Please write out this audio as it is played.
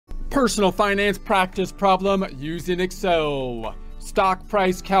Personal finance practice problem using Excel. Stock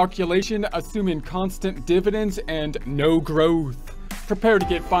price calculation assuming constant dividends and no growth. Prepare to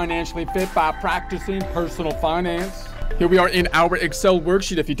get financially fit by practicing personal finance. Here we are in our Excel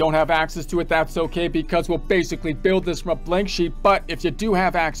worksheet. If you don't have access to it, that's okay, because we'll basically build this from a blank sheet. But if you do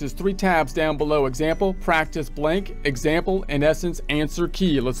have access, 3 tabs down below: example, practice blank, example, in essence, answer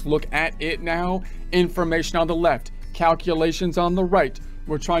key. Let's look at it now. Information on the left, calculations on the right.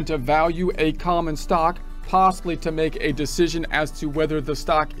 We're trying to value a common stock, possibly to make a decision as to whether the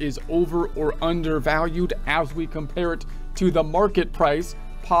stock is over or undervalued as we compare it to the market price,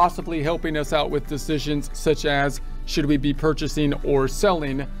 possibly helping us out with decisions such as should we be purchasing or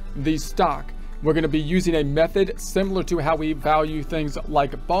selling the stock. We're going to be using a method similar to how we value things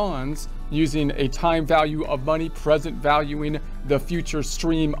like bonds, using a time value of money, present valuing the future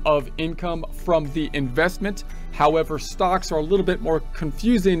stream of income from the investment. However, stocks are a little bit more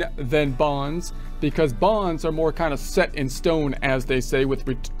confusing than bonds, because bonds are more kind of set in stone, as they say, with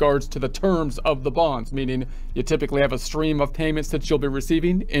regards to the terms of the bonds, meaning you typically have a stream of payments that you'll be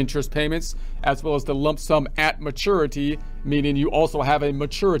receiving, interest payments, as well as the lump sum at maturity, meaning you also have a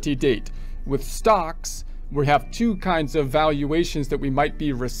maturity date. With stocks, we have 2 kinds of valuations that we might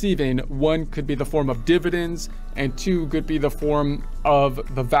be receiving. One could be the form of dividends, and 2 could be the form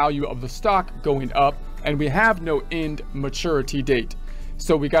of the value of the stock going up, and we have no end maturity date.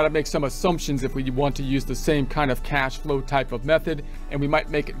 So we got to make some assumptions if we want to use the same kind of cash flow type of method, and we might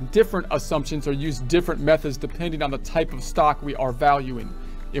make different assumptions or use different methods depending on the type of stock we are valuing.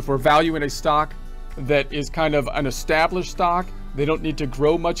 If we're valuing a stock that is kind of an established stock, they don't need to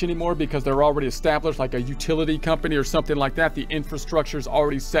grow much anymore because they're already established, like a utility company or something like that. The infrastructure is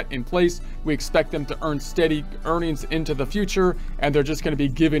already set in place. We expect them to earn steady earnings into the future, and they're just going to be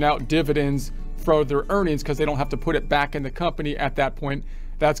giving out dividends for their earnings because they don't have to put it back in the company at that point.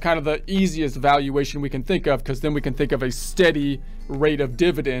 That's kind of the easiest valuation we can think of, because then we can think of a steady rate of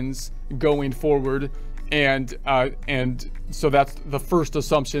dividends going forward. And so that's the first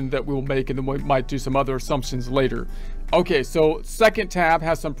assumption that we'll make, and then we might do some other assumptions later. Okay, so second tab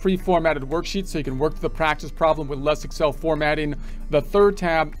has some pre-formatted worksheets, so you can work through the practice problem with less Excel formatting. The third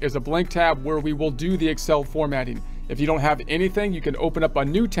tab is a blank tab where we will do the Excel formatting. If you don't have anything, you can open up a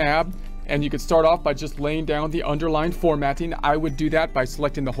new tab, and you could start off by just laying down the underlined formatting. I would do that by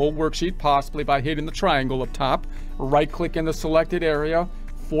selecting the whole worksheet, possibly by hitting the triangle up top, right-click in the selected area,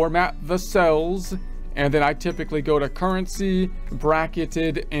 format the cells, and then I typically go to currency,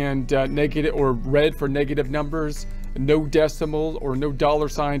 bracketed, and negative or red for negative numbers, no decimal or no dollar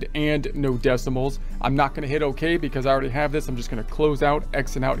sign, and no decimals. I'm not going to hit OK because I already have this. I'm just going to close out,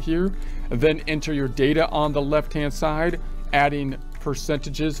 exit out here, then enter your data on the left-hand side, adding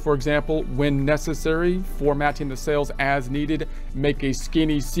percentages, for example, when necessary, formatting the cells as needed, make a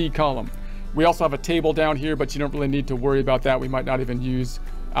skinny C column. We also have a table down here, but you don't really need to worry about that. We might not even use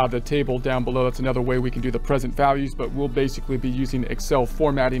the table down below. That's another way we can do the present values, but we'll basically be using Excel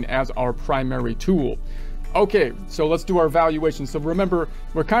formatting as our primary tool. Okay, so let's do our valuation. So remember,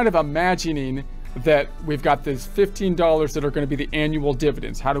 we're kind of imagining that we've got this $15 that are going to be the annual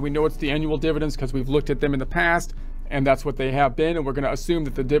dividends. How do we know it's the annual dividends? Because we've looked at them in the past, and that's what they have been, and we're going to assume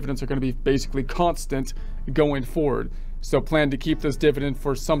that the dividends are going to be basically constant going forward. So plan to keep this dividend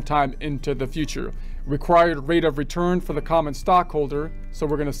for some time into the future. Required rate of return for the common stockholder. So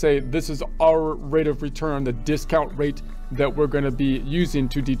we're going to say this is our rate of return, the discount rate that we're going to be using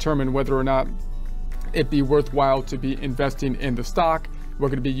to determine whether or not it'd be worthwhile to be investing in the stock. We're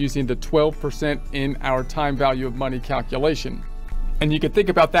going to be using the 12% in our time value of money calculation. And you can think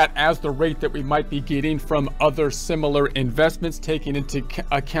about that as the rate that we might be getting from other similar investments, taking into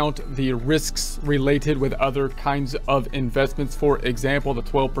account the risks related with other kinds of investments. For example, the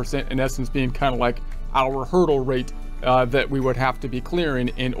 12% in essence being kind of like our hurdle rate that we would have to be clearing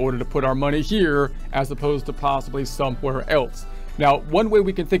in order to put our money here as opposed to possibly somewhere else. Now, one way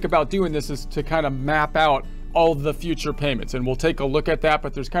we can think about doing this is to kind of map out all the future payments, and we'll take a look at that,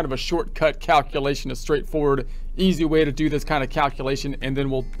 but there's kind of a shortcut calculation, a straightforward, easy way to do this kind of calculation, and then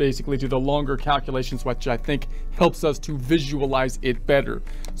we'll basically do the longer calculations, which I think helps us to visualize it better.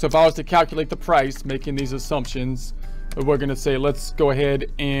 So if I was to calculate the price, making these assumptions, we're going to say, let's go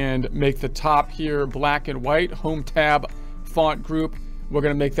ahead and make the top here black and white, home tab font group. We're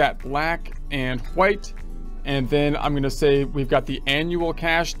going to make that black and white. And then I'm going to say we've got the annual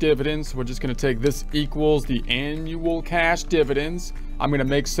cash dividends. We're just going to take this equals the annual cash dividends. I'm going to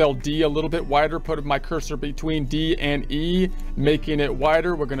make cell D a little bit wider, put my cursor between D and E, making it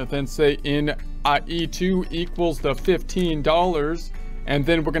wider. We're going to then say in E2 equals the $15. And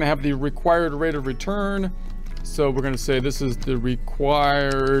then we're going to have the required rate of return So we're going to say this is the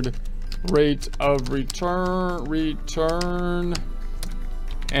required rate of return,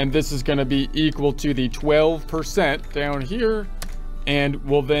 and this is going to be equal to the 12% down here, and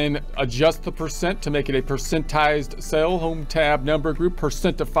we'll then adjust the percent to make it a percentized cell. Home tab, number group,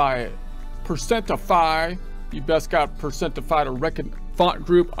 percentify it. Percentify, you best got percentify to record font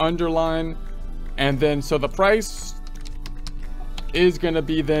group, underline, and then so the price is going to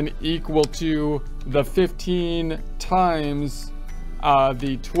be then equal to the 15 times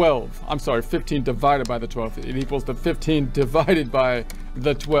the 12. I'm sorry, 15 divided by the 12. It equals the 15 divided by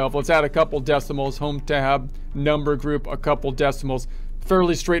the 12. Let's add a couple decimals. Home tab, number group, a couple decimals.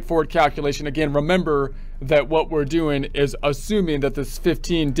 Fairly straightforward calculation. Again, remember that what we're doing is assuming that this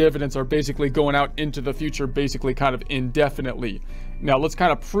 15 dividends are basically going out into the future, basically kind of indefinitely. Now let's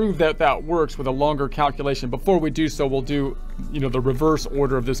kind of prove that that works with a longer calculation. Before we do so, we'll do, the reverse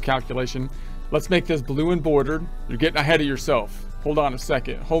order of this calculation. Let's make this blue and bordered. You're getting ahead of yourself. Hold on a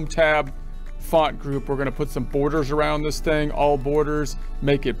second. Home tab, font group. We're going to put some borders around this thing, all borders.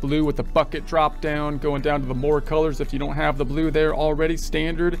 Make it blue with the bucket drop down, going down to the more colors. If you don't have the blue there already,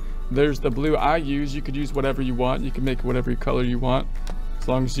 standard, there's the blue I use. You could use whatever you want. You can make whatever color you want, as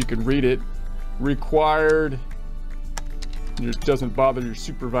long as you can read it. Required, it doesn't bother your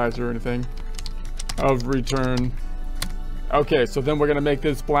supervisor or anything, of return. Okay, so then we're going to make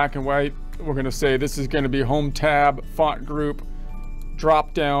this black and white. We're going to say this is going to be home tab, font group,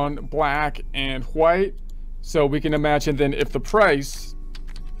 drop down, black and white. So we can imagine then if the price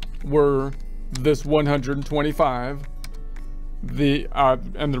were this 125,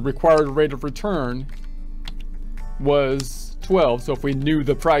 and the required rate of return was 12. So if we knew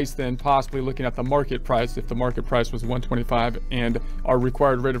the price, then possibly looking at the market price, if the market price was 125 and our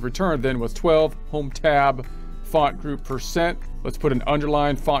required rate of return then was 12, home tab, font group, percent. Let's put an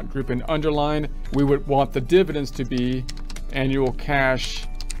underline, font group and underline. We would want the dividends to be annual cash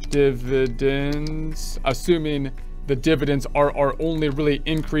dividends, assuming the dividends are only really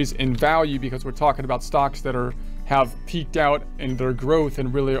increase in value, because we're talking about stocks that have peaked out in their growth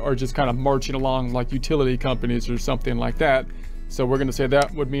and really are just kind of marching along like utility companies or something like that. So we're going to say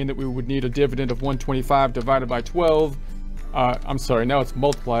that would mean that we would need a dividend of 125 divided by 12. I'm sorry, now it's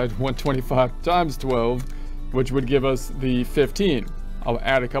multiplied, 125 times 12, which would give us the 15. I'll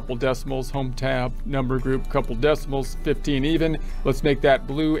add a couple decimals, home tab, number group, couple decimals, 15 even. Let's make that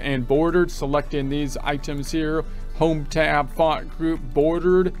blue and bordered, selecting these items here. Home tab, font group,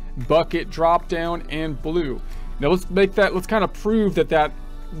 bordered, bucket, drop down, and blue. Now let's make that, let's kind of prove that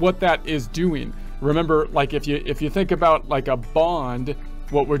what that is doing. Remember, like if you think about like a bond,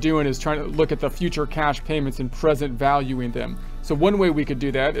 what we're doing is trying to look at the future cash payments and present valuing them. So one way we could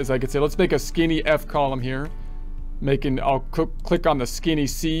do that is I could say, let's make a skinny F column here. I'll click on the skinny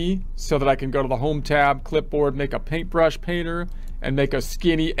C so that I can go to the home tab, clipboard, make a paintbrush painter, and make a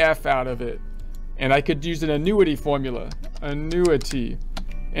skinny F out of it. And I could use an annuity formula, annuity.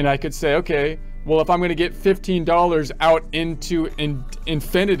 And I could say, okay, well, if I'm going to get $15 out into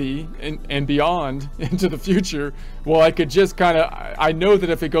infinity and beyond, into the future, well, I could just kind of, I know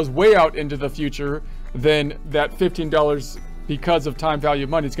that if it goes way out into the future, then that $15, because of time value of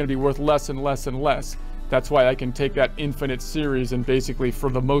money, is going to be worth less and less and less. That's why I can take that infinite series and basically, for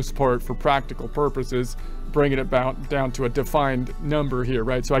the most part, for practical purposes, bringing it down to a defined number here,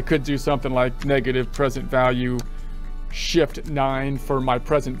 right? So I could do something like negative present value, shift 9 for my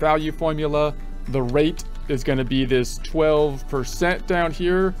present value formula. The rate is going to be this 12% down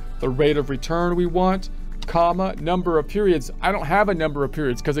here, the rate of return we want, comma, number of periods. I don't have a number of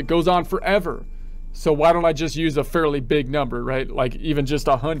periods because it goes on forever. So why don't I just use a fairly big number, right? Like even just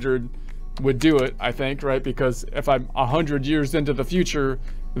 100 would do it, I think, right? Because if I'm 100 years into the future,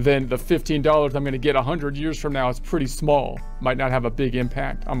 then the $15 I'm going to get 100 years from now is pretty small. Might not have a big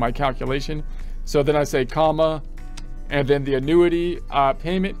impact on my calculation. So then I say comma, and then the annuity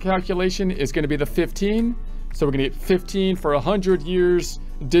payment calculation is going to be the 15. So we're going to get 15 for 100 years,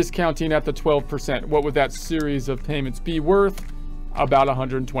 discounting at the 12%. What would that series of payments be worth? About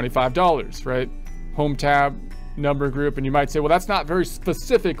 $125, right? Home tab, number group, and you might say, well, that's not very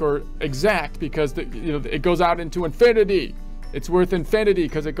specific or exact because it goes out into infinity. It's worth infinity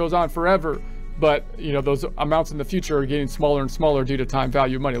because it goes on forever. But those amounts in the future are getting smaller and smaller due to time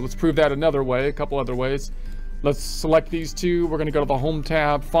value of money. Let's prove that another way, a couple other ways. Let's select these two. We're going to go to the home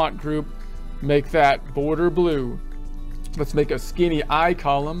tab, font group, make that border blue. Let's make a skinny I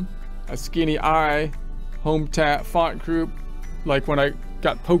column, a skinny I, home tab, font group. Like when I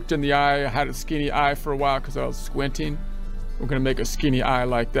got poked in the eye, I had a skinny eye for a while because I was squinting. We're going to make a skinny eye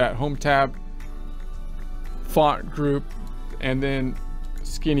like that. Home tab, font group, and then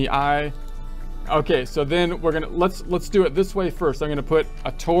skinny eye. Okay, so then we're gonna, let's do it this way first. I'm gonna put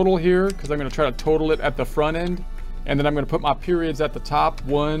a total here because I'm gonna try to total it at the front end. And then I'm gonna put my periods at the top,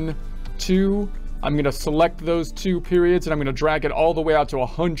 1, 2. I'm gonna select those 2 periods and I'm gonna drag it all the way out to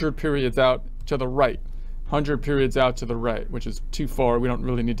 100 periods out to the right. 100 periods out to the right, which is too far. We don't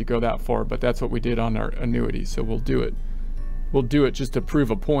really need to go that far, but that's what we did on our annuity. So we'll do it. We'll do it just to prove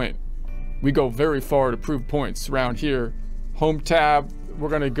a point. We go very far to prove points around here. Home tab, we're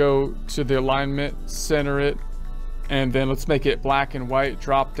gonna go to the alignment, center it, and then let's make it black and white.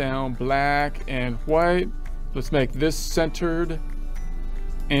 Drop down, black and white. Let's make this centered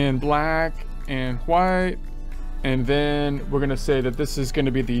and black and white. And then we're gonna say that this is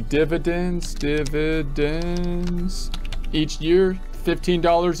gonna be the dividends each year,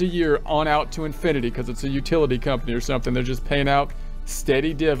 $15 a year on out to infinity, because it's a utility company or something. They're just paying out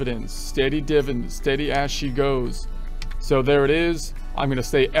steady dividends, steady as she goes. So there it is. I'm gonna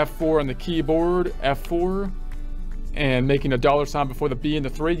say F4 on the keyboard, F4, and making a $ before the B and the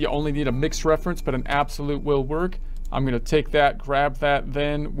 3. You only need a mixed reference, but an absolute will work. I'm gonna take that, grab that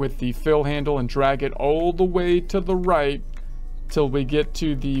then with the fill handle and drag it all the way to the right till we get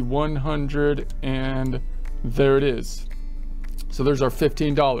to the 100, and there it is. So there's our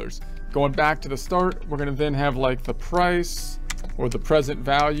 $15. Going back to the start, we're gonna then have like the price or the present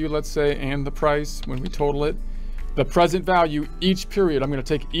value, let's say, and the price when we total it. The present value each period, I'm gonna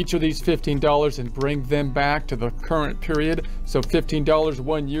take each of these $15 and bring them back to the current period. So $15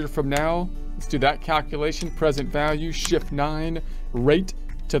 1 year from now, let's do that calculation. Present value, shift 9, rate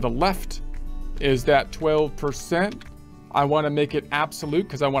to the left is that 12%. I wanna make it absolute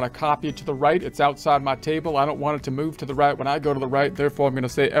because I wanna copy it to the right. It's outside my table. I don't want it to move to the right when I go to the right. Therefore, I'm gonna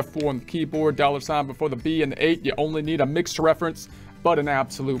say F4 on the keyboard, $ before the B and the 8. You only need a mixed reference, but an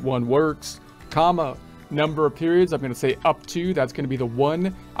absolute one works. Comma, number of periods, I'm gonna say up to, that's gonna be the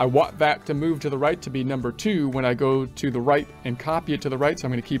 1. I want that to move to the right to be number 2 when I go to the right and copy it to the right. So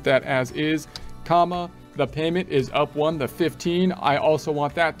I'm gonna keep that as is, comma, the payment is up 1, the 15. I also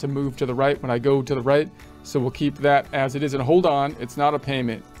want that to move to the right when I go to the right. So we'll keep that as it is. And hold on, it's not a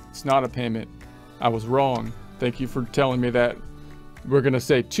payment. It's not a payment. I was wrong. Thank you for telling me that. We're gonna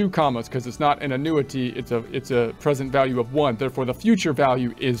say 2 commas because it's not an annuity. It's a present value of 1. Therefore, the future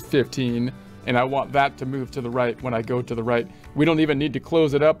value is 15. And I want that to move to the right when I go to the right. We don't even need to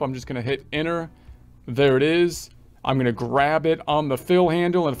close it up. I'm just gonna hit enter. There it is. I'm gonna grab it on the fill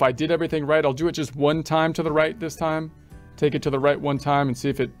handle, and if I did everything right, I'll do it just 1 time to the right this time. Take it to the right 1 time and see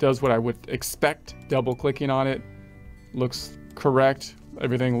if it does what I would expect. Double clicking on it. Looks correct.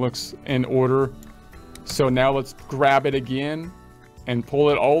 Everything looks in order. So now let's grab it again and pull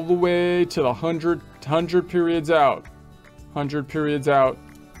it all the way to the 100 periods out. 100 periods out.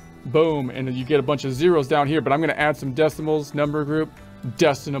 Boom, and you get a bunch of zeros down here, but I'm gonna add some decimals, number group,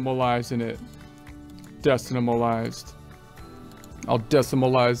 decimalizing it. Decimalized. I'll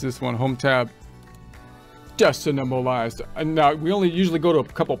decimalize this one, home tab. Decimalized. And now we only usually go to a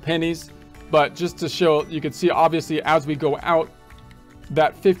couple pennies, but just to show, you can see obviously as we go out,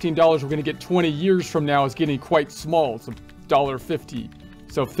 that $15 we're gonna get 20 years from now is getting quite small. It's $1.50.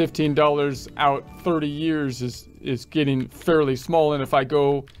 So $15 out 30 years is getting fairly small. And if I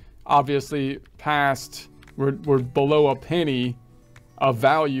go obviously past, we're below a penny of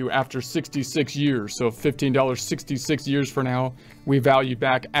value after 66 years. So $15, 66 years from now, we value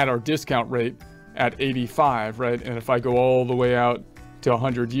back at our discount rate at 85, right? And if I go all the way out to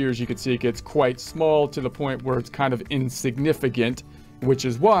 100 years, you can see it gets quite small to the point where it's kind of insignificant, which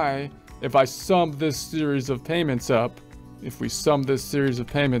is why if I sum this series of payments up, if we sum this series of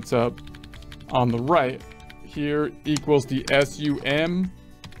payments up on the right here equals the SUM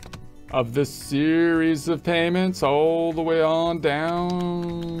of this series of payments all the way on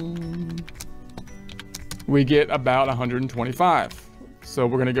down, we get about 125. So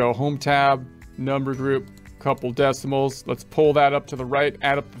we're gonna go home tab, number group, couple decimals. Let's pull that up to the right,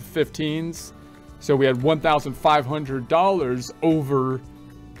 add up the 15s. So we had $1,500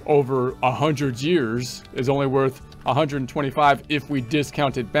 over 100 years is only worth 125 if we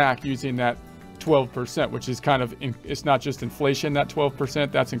discount it back using that 12%, which is kind of, it's not just inflation, that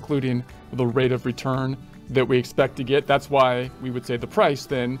 12%, that's including the rate of return that we expect to get. That's why we would say the price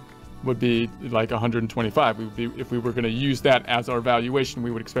then would be like 125. We would be, if we were going to use that as our valuation,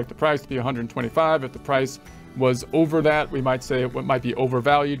 we would expect the price to be 125. If the price was over that, we might say it might be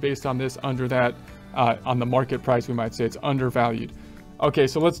overvalued based on this. Under that, on the market price, we might say it's undervalued. Okay,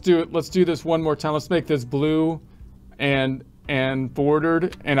 so let's do this one more time. Let's make this blue and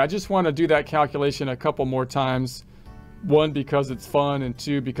bordered, and I just want to do that calculation a couple more times. 1, because it's fun, and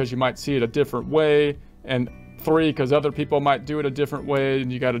 2, because you might see it a different way. And 3 because other people might do it a different way,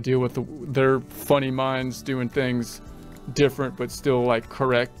 and you got to deal with their funny minds doing things different but still like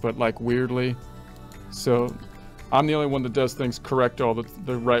correct, but like weirdly. So I'm the only one that does things correct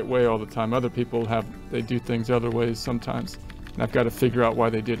the right way all the time. Other people they do things other ways sometimes, and I've got to figure out why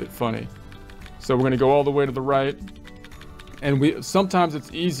they did it funny. So we're going to go all the way to the right, and sometimes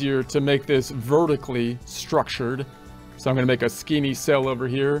it's easier to make this vertically structured. So I'm going to make a skinny cell over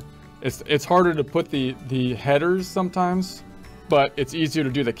here. It's harder to put the headers sometimes, but it's easier to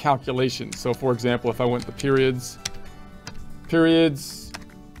do the calculations. So for example, if I went to periods,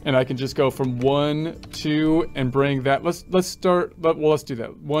 and I can just go from 1, 2, and bring that. Let's do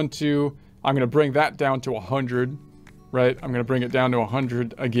that. 1, 2. I'm going to bring that down to 100, right? I'm going to bring it down to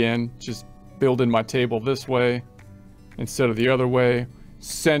 100 again, just building my table this way instead of the other way,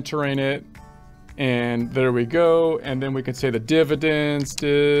 centering it. And there we go. And then we can say the dividends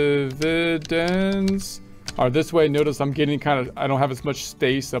are this way. Notice I'm getting I don't have as much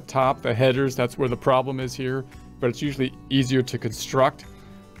space up top. The headers, that's where the problem is here, but it's usually easier to construct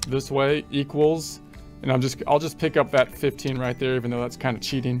this way. Equals, and I'll just pick up that 15 right there, even though that's kind of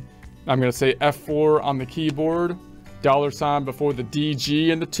cheating. I'm going to say F4 on the keyboard, $ before the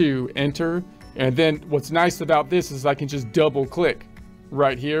DG and the 2, enter. And then what's nice about this is I can just double click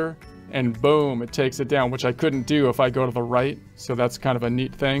right here, and boom, it takes it down, which I couldn't do if I go to the right. So that's kind of a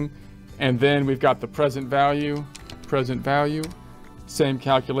neat thing. And then we've got the present value, same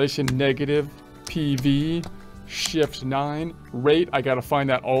calculation, negative PV, shift 9, rate. I got to find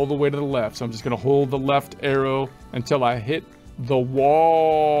that all the way to the left. So I'm just going to hold the left arrow until I hit the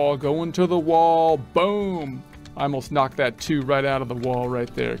wall, going to the wall, boom. I almost knocked that 2 right out of the wall right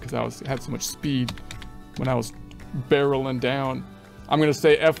there because I had so much speed when I was barreling down. I'm going to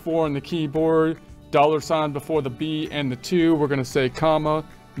say F4 on the keyboard, $ before the B and the 2. We're going to say comma,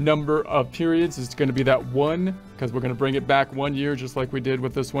 number of periods is going to be that 1 because we're going to bring it back 1 year just like we did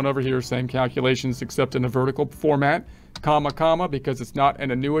with this one over here. Same calculations except in a vertical format. Comma, comma, because it's not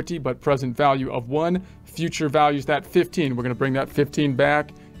an annuity but present value of 1. Future value is that 15. We're going to bring that 15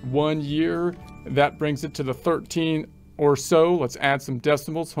 back 1 year. That brings it to the 13 or so. Let's add some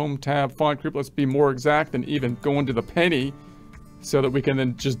decimals. Home tab, font group. Let's be more exact and even go into the penny so that we can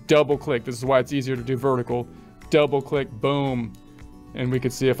then just double click. This is why it's easier to do vertical. Double click, boom. And we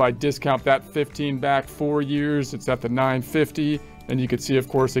can see if I discount that 15 back 4 years, it's at the 950. And you can see, of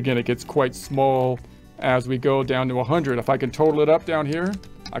course, again, it gets quite small as we go down to 100. If I can total it up down here,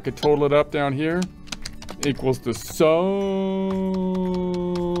 I could total it up down here, equals the sum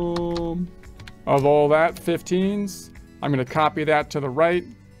of all that 15s. I'm going to copy that to the right,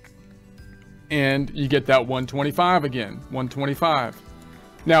 and you get that 125 again, 125.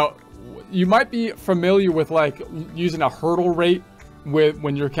 Now, you might be familiar with like using a hurdle rate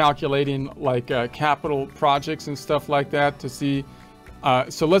when you're calculating like capital projects and stuff like that to see.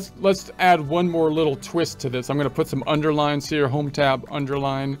 So let's add one more little twist to this. I'm going to put some underlines here, home tab,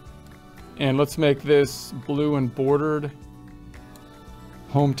 underline, and let's make this blue and bordered.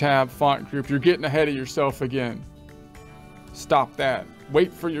 Home tab, font group. You're getting ahead of yourself again. Stop that.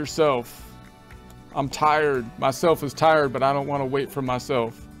 Wait for yourself. I'm tired. Myself is tired, but I don't want to wait for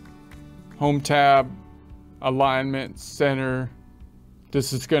myself. Home tab, alignment, center.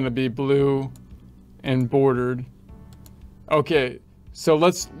 This is going to be blue and bordered. Okay, so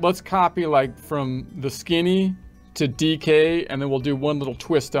let's copy like from the skinny to DK, and then we'll do one little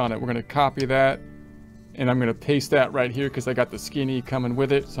twist on it. We're going to copy that. And I'm going to paste that right here because I got the skinny coming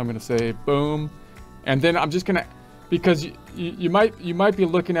with it. So I'm going to say boom. And then I'm just going to, because you might be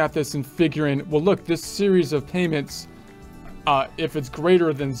looking at this and figuring, well, look, this series of payments, if it's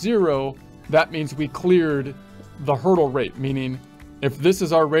greater than 0, that means we cleared the hurdle rate. Meaning if this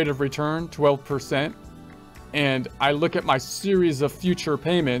is our rate of return, 12%, and I look at my series of future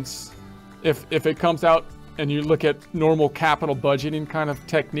payments, if it comes out and you look at normal capital budgeting kind of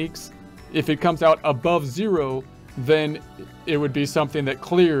techniques, if it comes out above 0, then it would be something that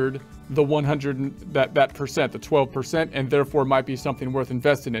cleared the 100, that percent, the 12%, and therefore might be something worth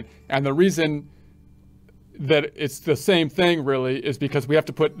investing in. And the reason that it's the same thing really is because we have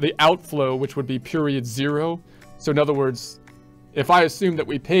to put the outflow, which would be period 0. So in other words, if I assume that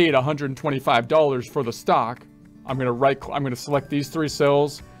we paid $125 for the stock, I'm going to select these 3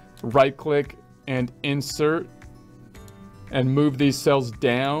 cells, right click and insert, and move these cells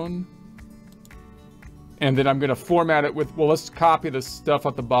down. And then I'm going to format it with, well, let's copy the stuff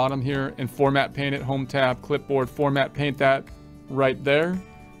at the bottom here and format paint it, home tab, clipboard, format paint that right there.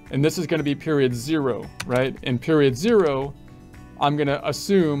 And this is going to be period 0, right? In period 0, I'm going to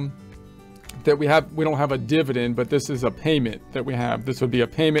assume that we don't have a dividend, but this is a payment that we have. This would be a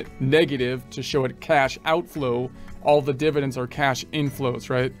payment negative to show it cash outflow. All the dividends are cash inflows,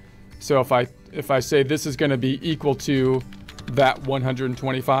 right? So if I say this is going to be equal to that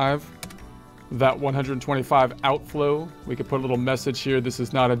 125 outflow, we could put a little message here. This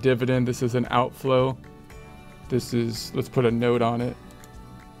is not a dividend. This is an outflow. This is, let's put a note on it.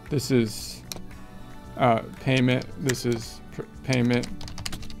 This is payment. This is payment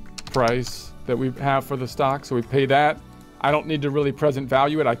price that we have for the stock. So we pay that. I don't need to really present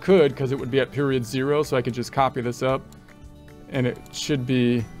value it. I could, because it would be at period 0. So I could just copy this up, and it should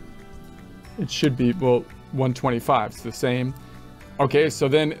be, well, 125. It's the same. Okay, so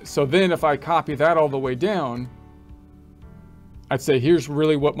then if I copy that all the way down, I'd say here's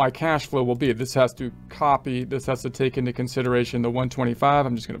really what my cash flow will be. This has to take into consideration the 125.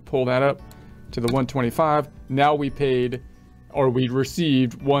 I'm just going to pull that up to the 125. Now we paid, or we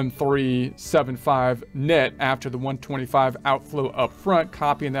received 1375 net after the 125 outflow up front,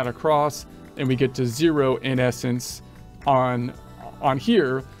 copying that across, and we get to 0 in essence on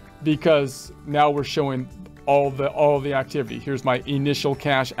here, because now we're showing all the activity. Here's my initial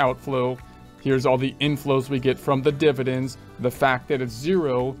cash outflow. Here's all the inflows we get from the dividends. The fact that it's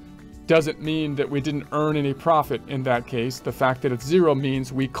 0 doesn't mean that we didn't earn any profit in that case. The fact that it's 0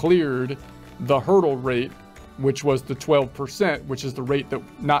 means we cleared the hurdle rate, which was the 12%, which is the rate that,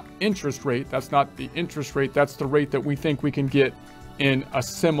 not interest rate. That's not the interest rate. That's the rate that we think we can get in a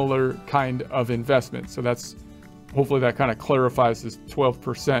similar kind of investment. So that's, hopefully that kind of clarifies this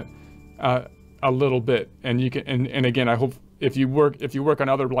 12% a little bit. And you can, and again, I hope if you work on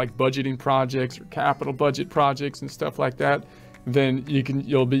other like budgeting projects or capital budget projects and stuff like that, then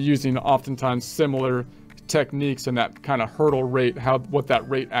you'll be using oftentimes similar techniques, and that kind of hurdle rate, what that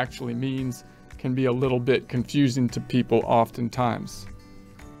rate actually means, can be a little bit confusing to people oftentimes.